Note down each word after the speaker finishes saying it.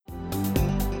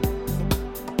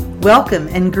Welcome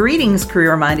and greetings,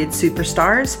 career-minded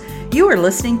superstars. You are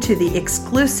listening to the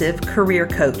exclusive Career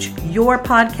Coach, your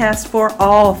podcast for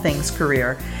all things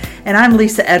career. And I'm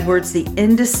Lisa Edwards, the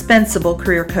indispensable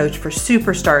career coach for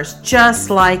superstars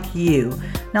just like you.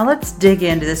 Now let's dig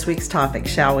into this week's topic,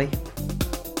 shall we?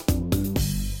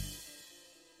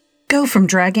 Go from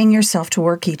dragging yourself to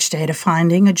work each day to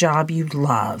finding a job you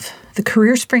love. The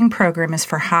Career Spring program is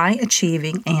for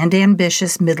high-achieving and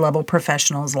ambitious mid-level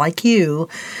professionals like you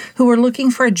who are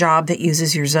looking for a job that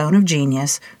uses your zone of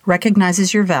genius,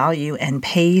 recognizes your value, and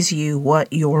pays you what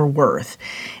you're worth.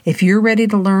 If you're ready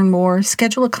to learn more,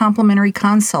 schedule a complimentary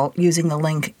consult using the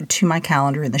link to my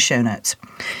calendar in the show notes.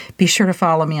 Be sure to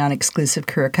follow me on Exclusive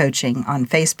Career Coaching on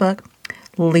Facebook,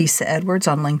 Lisa Edwards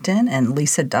on LinkedIn, and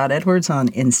Lisa.Edwards on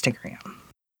Instagram.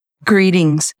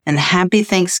 Greetings and happy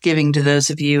Thanksgiving to those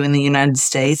of you in the United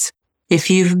States. If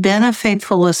you've been a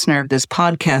faithful listener of this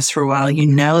podcast for a while, you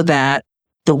know that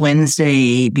the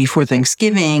Wednesday before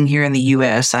Thanksgiving here in the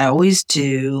U.S., I always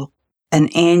do an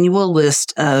annual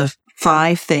list of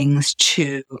 5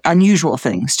 unusual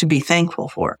things to be thankful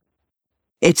for.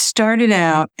 It started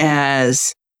out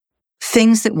as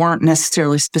things that weren't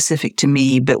necessarily specific to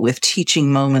me, but with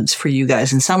teaching moments for you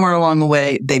guys. And somewhere along the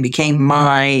way, they became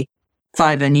my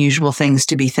 5 unusual things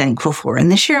to be thankful for. And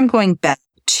this year I'm going back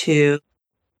to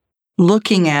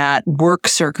looking at work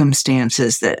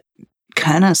circumstances that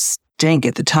kind of stink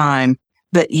at the time,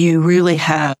 but you really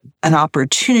have an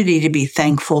opportunity to be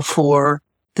thankful for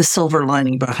the silver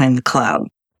lining behind the cloud.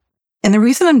 And the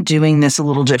reason I'm doing this a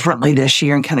little differently this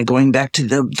year and kind of going back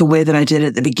to the way that I did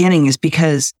at the beginning is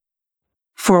because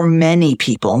for many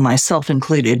people, myself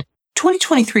included,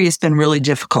 2023 has been really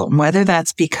difficult. And whether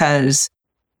that's because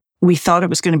we thought it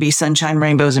was going to be sunshine,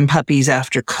 rainbows, and puppies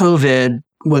after COVID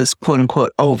was quote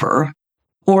unquote over,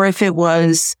 or if it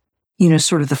was,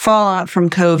 sort of the fallout from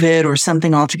COVID or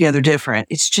something altogether different.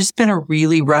 It's just been a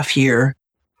really rough year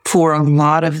for a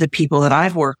lot of the people that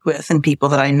I've worked with and people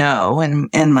that I know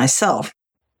and myself.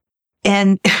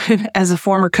 And as a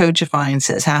former coach of mine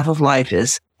says, half of life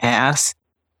is ass.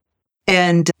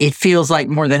 And it feels like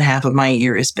more than half of my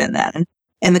year has been that.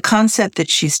 And the concept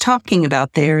that she's talking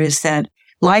about there is that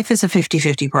life is a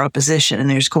 50-50 proposition, and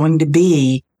there's going to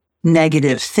be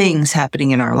negative things happening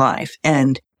in our life.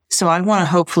 And so I want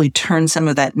to hopefully turn some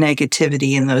of that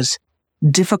negativity in those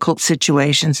difficult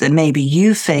situations that maybe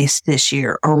you faced this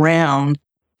year around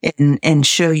and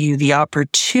show you the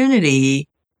opportunity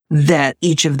that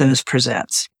each of those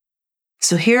presents.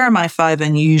 So here are my 5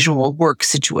 unusual work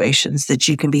situations that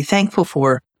you can be thankful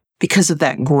for because of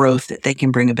that growth that they can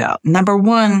bring about. Number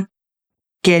 1,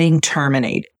 getting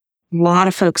terminated. A lot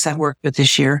of folks I've worked with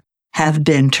this year have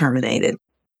been terminated.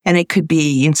 And it could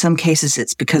be, in some cases,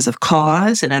 it's because of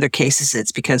cause. In other cases,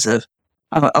 it's because of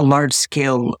a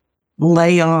large-scale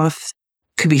layoff.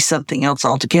 Could be something else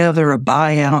altogether, a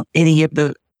buyout, any of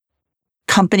the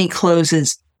company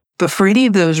closes. But for any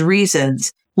of those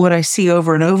reasons, what I see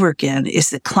over and over again is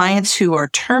that clients who are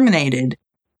terminated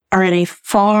are in a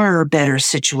far better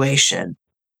situation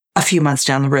a few months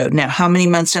down the road. Now, how many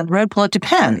months down the road? Well, it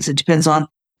depends. It depends on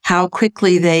how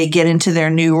quickly they get into their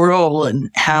new role and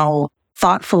how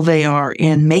thoughtful they are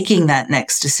in making that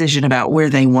next decision about where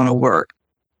they want to work.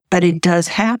 But it does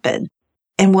happen.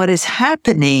 And what is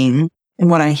happening, and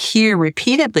what I hear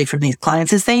repeatedly from these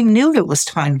clients, is they knew it was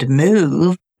time to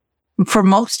move. For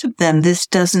most of them, this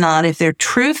does not, if they're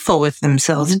truthful with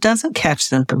themselves, it doesn't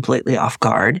catch them completely off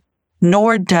guard,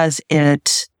 nor does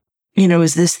it,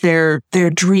 is this their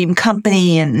dream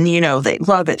company and, they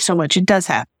love it so much. It does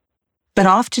happen. But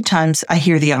oftentimes I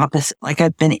hear the opposite, like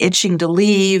I've been itching to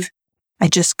leave. I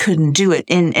just couldn't do it.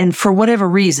 And for whatever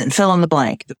reason, fill in the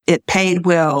blank. It paid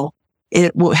well.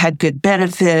 It had good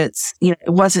benefits. It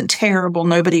wasn't terrible.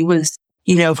 Nobody was,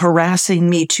 harassing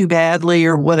me too badly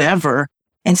or whatever.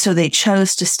 And so they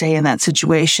chose to stay in that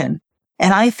situation.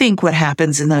 And I think what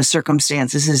happens in those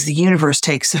circumstances is the universe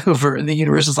takes over and the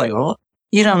universe is like, well,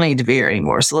 you don't need to be here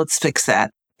anymore. So let's fix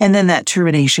that. And then that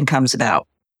termination comes about.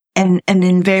 And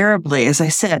invariably, as I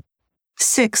said,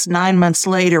 6-9 months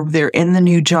later, they're in the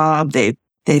new job.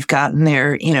 They've gotten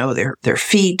their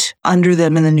feet under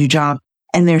them in the new job,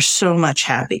 and they're so much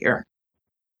happier.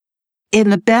 In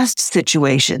the best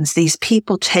situations, these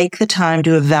people take the time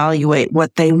to evaluate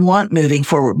what they want moving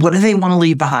forward. What do they want to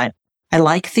leave behind? I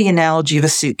like the analogy of a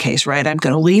suitcase, right? I'm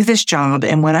going to leave this job,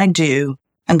 and when I do,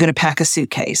 I'm going to pack a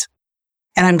suitcase.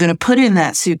 And I'm going to put in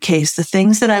that suitcase the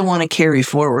things that I want to carry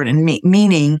forward, and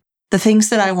meaning the things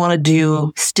that I want to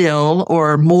do still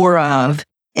or more of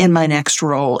in my next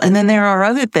role. And then there are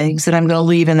other things that I'm going to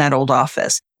leave in that old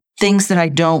office, things that I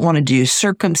don't want to do,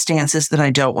 circumstances that I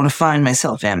don't want to find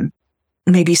myself in.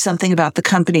 maybe something about the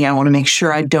company. I want to make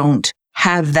sure I don't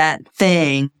have that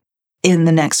thing in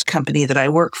the next company that I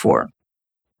work for.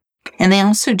 And they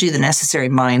also do the necessary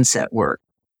mindset work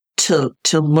to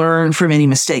learn from any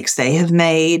mistakes they have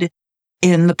made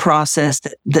in the process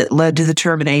that led to the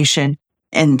termination.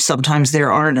 And sometimes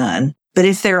there are none. But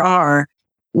if there are,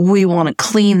 we want to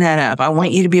clean that up. I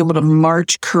want you to be able to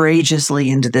march courageously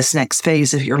into this next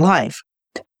phase of your life.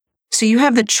 So you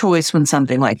have the choice when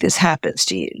something like this happens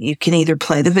to you. You can either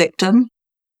play the victim.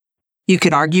 You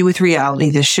can argue with reality.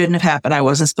 This shouldn't have happened. I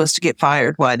wasn't supposed to get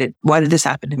fired. Why did this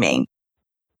happen to me?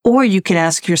 Or you can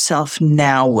ask yourself,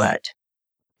 now what?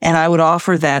 And I would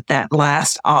offer that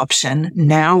last option,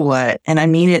 now what? And I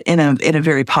mean it in a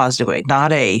very positive way,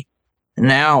 not a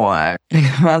now what?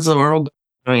 That's the world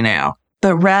doing now.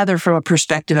 But rather from a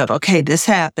perspective of, okay, this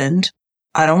happened.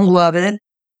 I don't love it.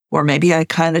 Or maybe I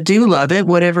kind of do love it,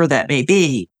 whatever that may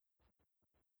be.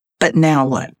 But now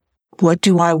what? What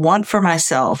do I want for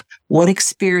myself? What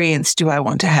experience do I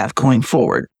want to have going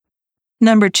forward?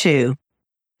 Number 2,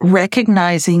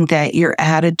 recognizing that your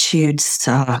attitude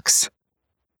sucks.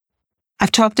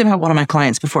 I've talked about one of my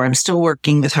clients before. I'm still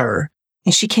working with her.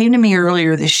 And she came to me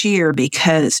earlier this year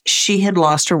because she had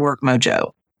lost her work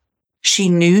mojo. She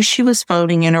knew she was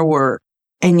phoning in her work,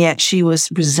 and yet she was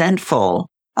resentful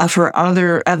of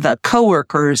the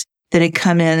coworkers that had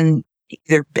come in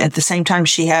either at the same time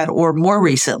she had or more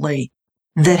recently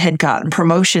that had gotten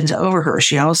promotions over her.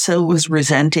 She also was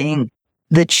resenting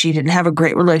that she didn't have a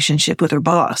great relationship with her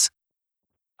boss.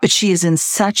 But she is in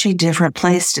such a different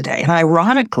place today. And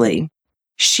ironically,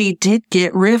 she did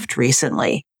get riffed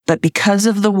recently, but because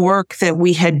of the work that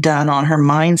we had done on her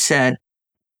mindset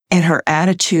and her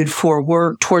attitude for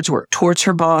work, towards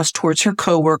her boss, towards her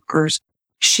coworkers,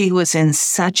 she was in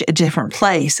such a different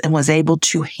place and was able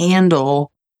to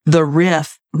handle the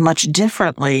riff much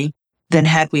differently than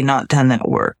had we not done that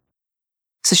work.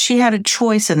 So she had a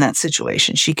choice in that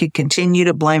situation. She could continue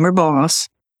to blame her boss,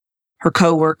 her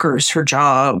coworkers, her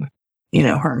job,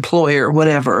 her employer,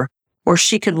 whatever, or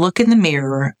she could look in the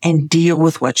mirror and deal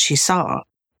with what she saw.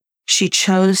 She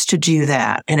chose to do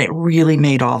that, and it really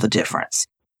made all the difference.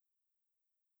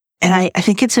 And I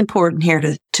think it's important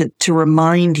here to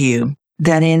remind you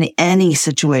that in any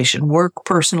situation, work,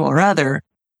 personal, or other,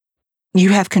 you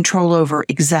have control over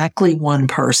exactly one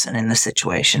person in the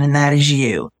situation, and that is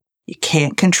you. You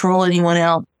can't control anyone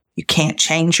else. You can't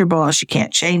change your boss. You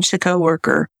can't change the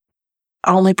coworker.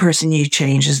 Only person you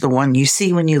change is the one you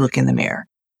see when you look in the mirror.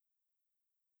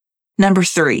 Number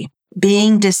 3,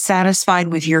 being dissatisfied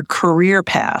with your career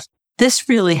path. This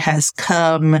really has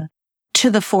come to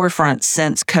the forefront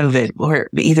since COVID, or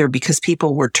either because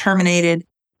people were terminated,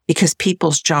 because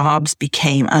people's jobs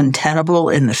became untenable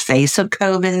in the face of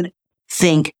COVID,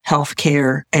 think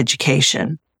healthcare,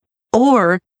 education,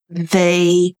 or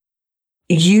they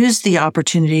used the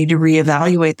opportunity to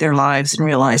reevaluate their lives and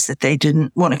realize that they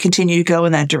didn't want to continue to go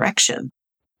in that direction.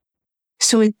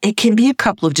 So it can be a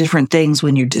couple of different things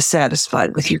when you're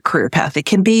dissatisfied with your career path. It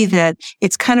can be that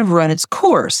it's kind of run its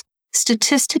course.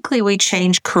 Statistically, we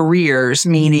change careers,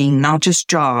 meaning not just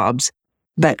jobs,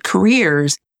 but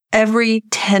careers every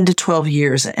 10 to 12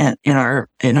 years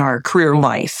in our career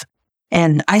life.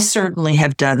 And I certainly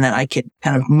have done that. I could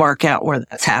kind of mark out where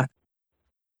that's happened.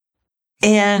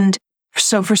 And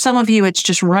so for some of you, it's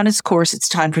just run its course. It's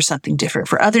time for something different.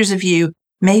 For others of you,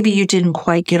 maybe you didn't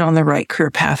quite get on the right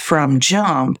career path from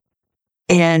jump,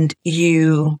 and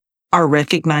you are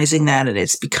recognizing that, and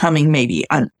it's becoming maybe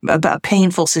a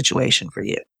painful situation for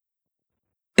you.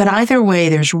 But either way,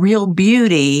 there's real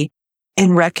beauty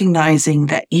in recognizing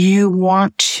that you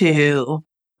want to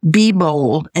be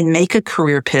bold and make a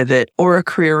career pivot or a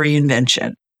career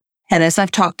reinvention. And as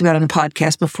I've talked about on the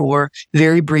podcast before,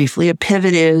 very briefly, a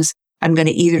pivot is I'm going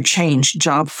to either change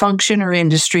job function or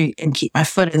industry and keep my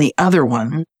foot in the other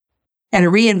one. And a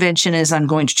reinvention is I'm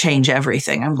going to change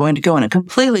everything. I'm going to go in a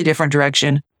completely different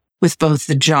direction with both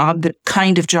the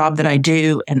kind of job that I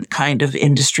do and the kind of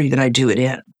industry that I do it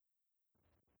in.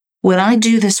 When I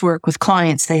do this work with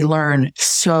clients, they learn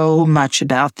so much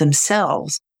about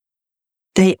themselves.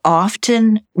 They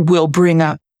often will bring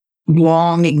up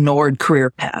long ignored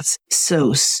career paths.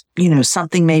 So,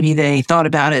 something maybe they thought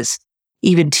about as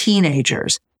even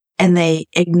teenagers, and they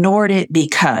ignored it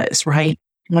because, right?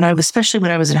 Especially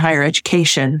when I was in higher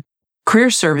education, career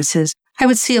services, I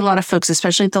would see a lot of folks,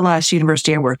 especially at the last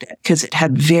university I worked at, because it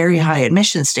had very high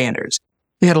admission standards.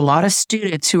 We had a lot of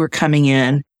students who were coming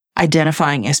in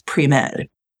identifying as pre-med.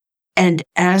 And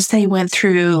as they went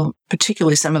through,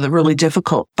 particularly some of the really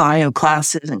difficult bio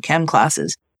classes and chem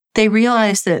classes, they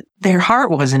realized that their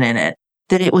heart wasn't in it,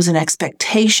 that it was an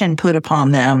expectation put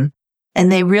upon them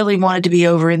and they really wanted to be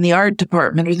over in the art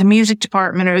department or the music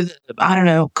department or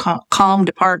the, calm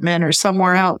department or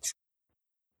somewhere else.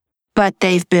 But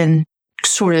they've been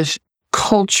sort of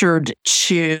cultured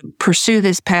to pursue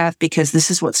this path because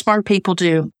this is what smart people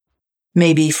do.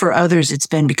 Maybe for others, it's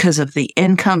been because of the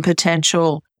income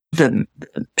potential, the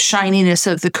shininess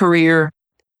of the career.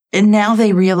 And now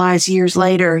they realize years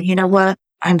later, you know what?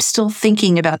 I'm still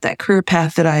thinking about that career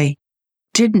path that I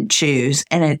didn't choose,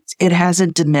 and it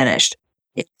hasn't diminished.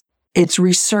 It's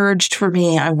resurged for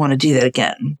me. I want to do that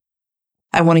again.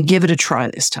 I want to give it a try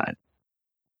this time.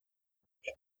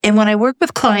 And when I work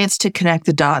with clients to connect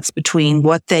the dots between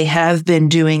what they have been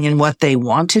doing and what they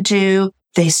want to do,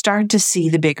 they start to see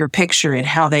the bigger picture and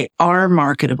how they are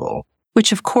marketable,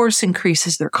 which of course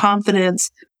increases their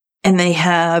confidence, and they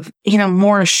have,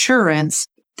 more assurance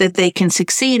that they can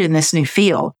succeed in this new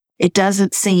field. It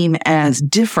doesn't seem as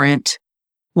different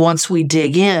once we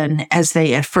dig in as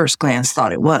they at first glance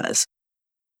thought it was.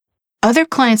 Other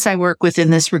clients I work with in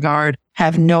this regard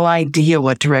have no idea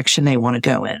what direction they want to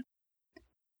go in.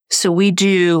 So we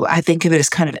do, I think of it as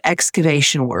kind of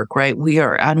excavation work, right? We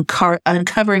are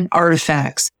uncovering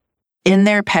artifacts in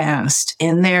their past,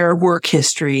 in their work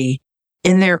history,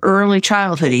 in their early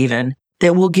childhood even,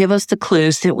 that will give us the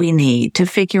clues that we need to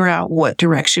figure out what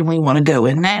direction we want to go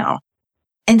in now.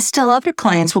 And still other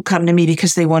clients will come to me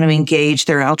because they want to engage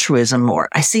their altruism more.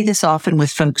 I see this often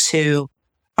with folks who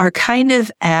are kind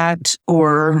of at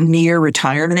or near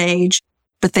retirement age,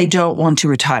 but they don't want to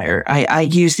retire. I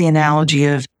use the analogy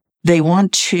of they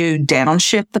want to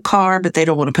downshift the car, but they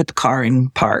don't want to put the car in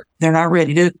park. They're not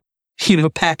ready to,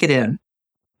 pack it in.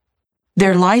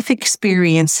 Their life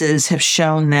experiences have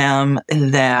shown them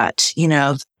that,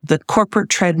 the corporate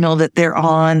treadmill that they're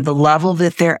on, the level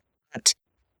that they're at,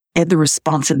 and the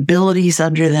responsibilities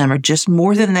under them are just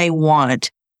more than they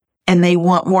want. And they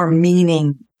want more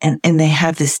meaning, and they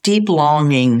have this deep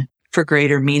longing for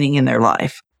greater meaning in their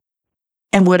life.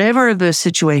 And whatever of those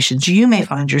situations you may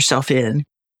find yourself in,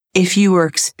 if you are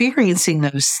experiencing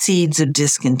those seeds of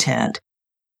discontent,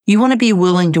 you want to be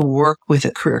willing to work with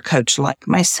a career coach like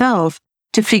myself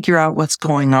to figure out what's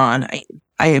going on.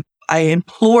 I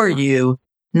implore you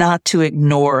not to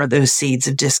ignore those seeds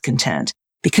of discontent,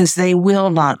 because they will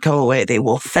not go away. They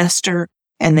will fester,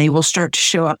 and they will start to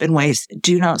show up in ways that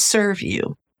do not serve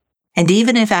you. And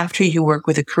even if after you work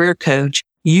with a career coach,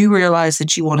 you realize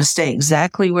that you want to stay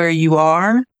exactly where you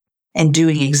are and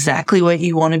doing exactly what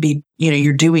you want to be,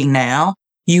 you're doing now,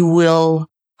 you will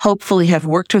hopefully have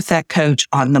worked with that coach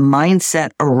on the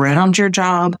mindset around your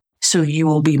job, so you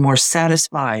will be more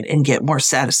satisfied and get more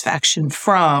satisfaction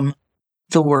from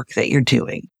the work that you're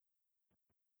doing.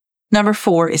 Number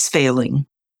 4 is failing.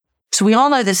 So we all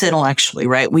know this intellectually,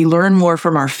 right? We learn more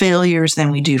from our failures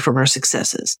than we do from our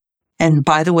successes. And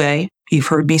by the way, you've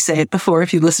heard me say it before.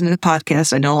 If you listen to the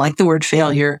podcast, I don't like the word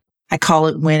failure. I call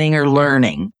it winning or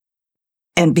learning.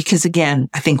 And because again,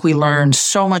 I think we learn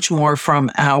so much more from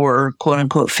our quote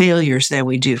unquote failures than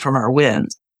we do from our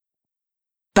wins.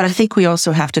 But I think we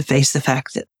also have to face the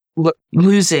fact that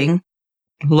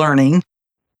learning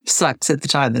sucks at the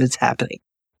time that it's happening.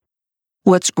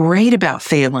 What's great about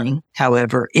failing,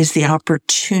 however, is the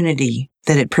opportunity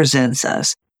that it presents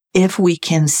us if we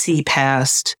can see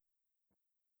past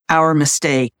our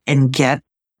mistake and get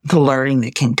the learning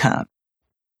that can come.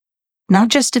 Not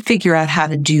just to figure out how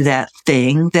to do that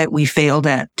thing that we failed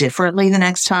at differently the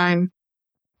next time,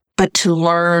 but to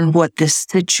learn what this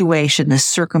situation, this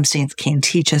circumstance can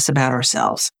teach us about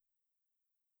ourselves.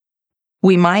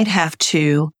 We might have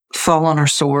to fall on our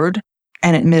sword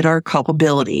and admit our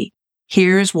culpability.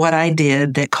 Here's what I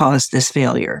did that caused this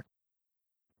failure.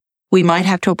 We might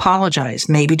have to apologize,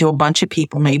 maybe to a bunch of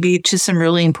people, maybe to some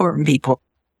really important people,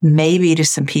 maybe to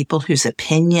some people whose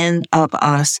opinion of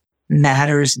us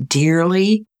matters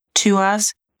dearly to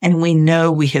us, and we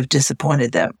know we have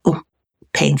disappointed them. Ooh,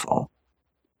 painful.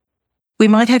 We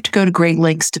might have to go to great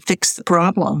lengths to fix the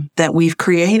problem that we've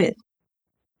created.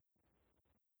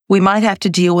 We might have to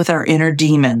deal with our inner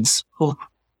demons. Ooh,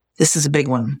 this is a big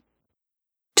one.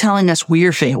 Telling us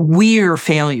we're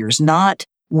failures, not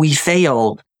we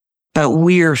failed, but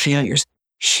we're failures.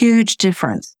 Huge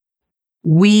difference.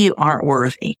 We aren't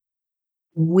worthy.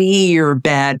 We're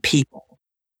bad people.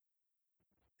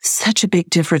 Such a big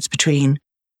difference between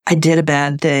I did a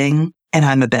bad thing and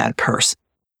I'm a bad person.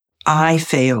 I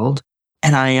failed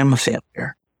and I am a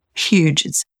failure. Huge.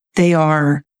 They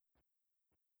are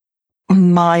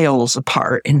miles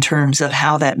apart in terms of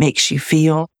how that makes you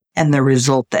feel and the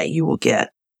result that you will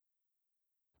get.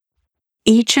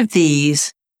 Each of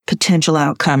these potential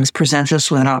outcomes presents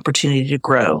us with an opportunity to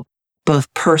grow,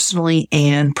 both personally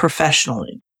and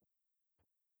professionally.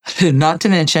 Not to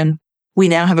mention, we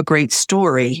now have a great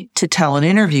story to tell an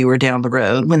interviewer down the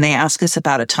road when they ask us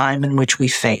about a time in which we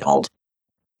failed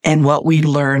and what we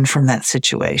learned from that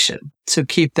situation. So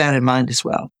keep that in mind as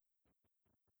well.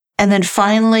 And then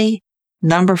finally,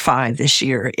 number 5 this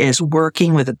year is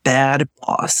working with a bad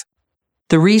boss.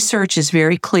 The research is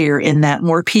very clear in that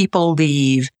more people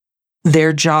leave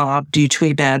their job due to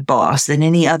a bad boss than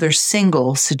any other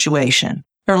single situation.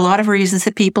 There are a lot of reasons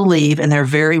that people leave, and they're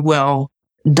very well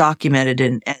documented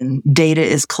and data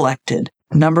is collected.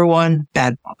 Number 1,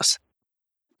 bad boss.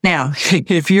 Now,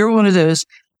 if you're one of those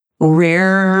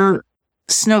rare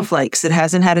snowflakes that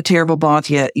hasn't had a terrible boss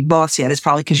yet, it's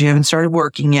probably because you haven't started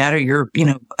working yet or you're,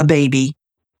 a baby.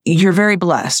 You're very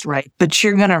blessed, right? But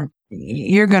you're going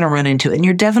to run into it, and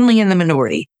you're definitely in the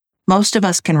minority. Most of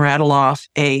us can rattle off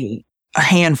a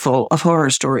handful of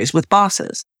horror stories with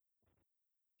bosses.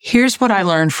 Here's what I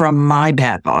learned from my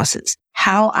bad bosses,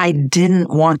 how I didn't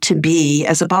want to be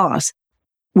as a boss,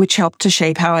 which helped to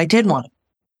shape how I did want to.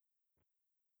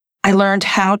 I learned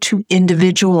how to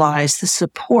individualize the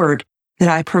support that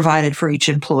I provided for each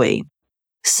employee.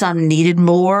 Some needed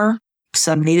more,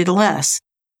 some needed less.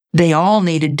 They all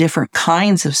needed different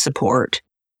kinds of support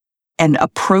and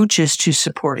approaches to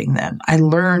supporting them. I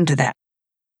learned that.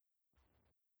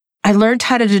 I learned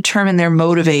how to determine their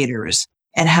motivators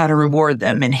and how to reward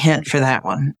them. And hint for that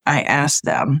one, I asked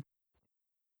them.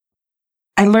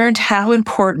 I learned how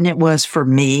important it was for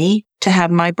me to have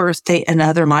my birthday and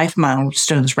other life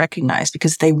milestones recognized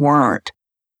because they weren't.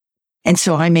 And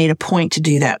so I made a point to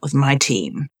do that with my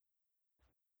team.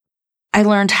 I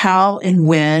learned how and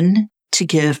when to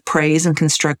give praise and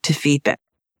constructive feedback.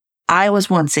 I was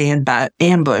once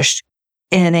ambushed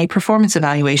in a performance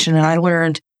evaluation, and I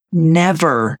learned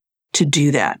never to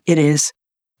do that. It is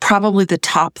probably the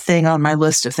top thing on my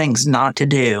list of things not to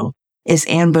do is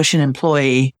ambush an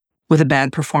employee with a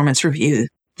bad performance review.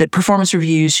 That performance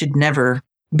reviews should never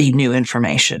be new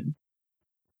information.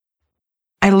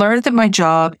 I learned that my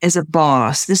job as a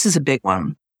boss, this is a big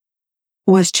one,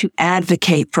 was to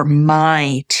advocate for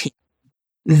my team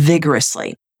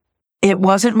vigorously. It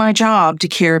wasn't my job to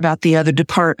care about the other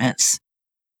departments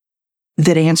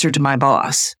that answered to my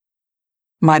boss.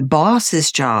 My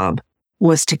boss's job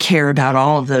was to care about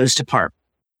all of those departments.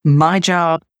 My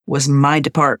job was my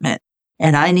department,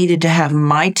 and I needed to have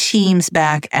my team's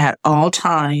back at all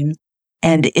times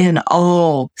and in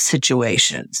all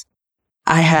situations.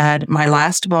 My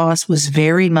last boss was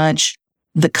very much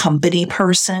the company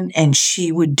person, and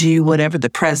she would do whatever the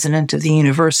president of the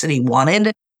university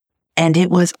wanted. And it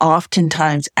was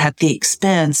oftentimes at the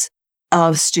expense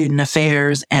of student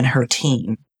affairs and her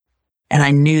team. And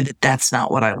I knew that that's not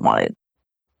what I wanted.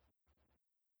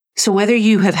 So whether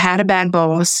you have had a bad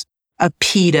boss, a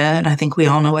PETA, and I think we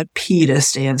all know what PETA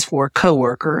stands for,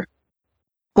 coworker,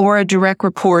 or a direct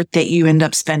report that you end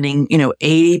up spending,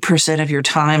 80% of your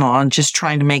time on just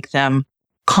trying to make them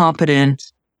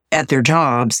competent at their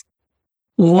jobs,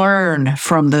 learn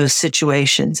from those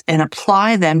situations and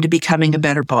apply them to becoming a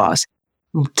better boss.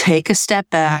 Take a step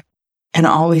back and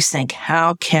always think,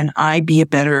 how can I be a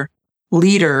better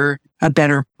leader, a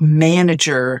better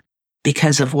manager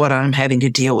because of what I'm having to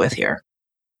deal with here?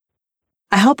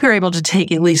 I hope you're able to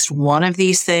take at least one of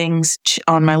these things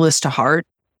on my list to heart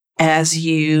as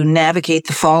you navigate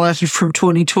the fallout from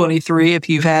 2023, if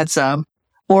you've had some,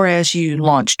 or as you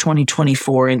launch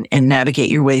 2024 and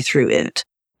navigate your way through it.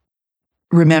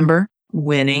 Remember,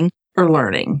 winning or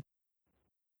learning.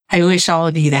 I wish all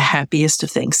of you the happiest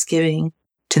of Thanksgiving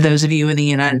to those of you in the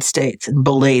United States, and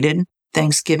belated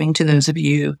Thanksgiving to those of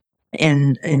you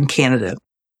in Canada.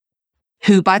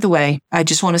 Who, by the way, I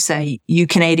just want to say, you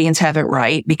Canadians have it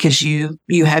right because you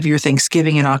have your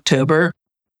Thanksgiving in October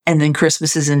and then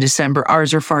Christmas is in December.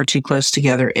 Ours are far too close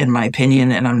together, in my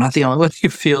opinion, and I'm not the only one who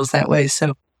feels that way.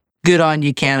 So good on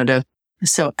you, Canada.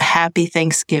 So happy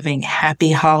Thanksgiving,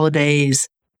 happy holidays,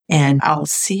 and I'll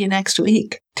see you next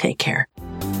week. Take care.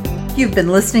 You've been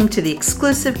listening to The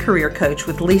Exclusive Career Coach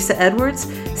with Lisa Edwards,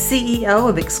 CEO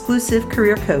of Exclusive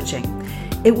Career Coaching.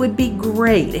 It would be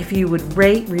great if you would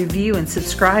rate, review, and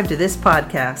subscribe to this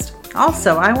podcast.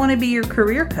 Also, I want to be your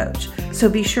career coach, so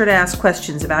be sure to ask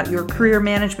questions about your career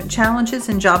management challenges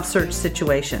and job search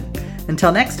situation.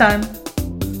 Until next time.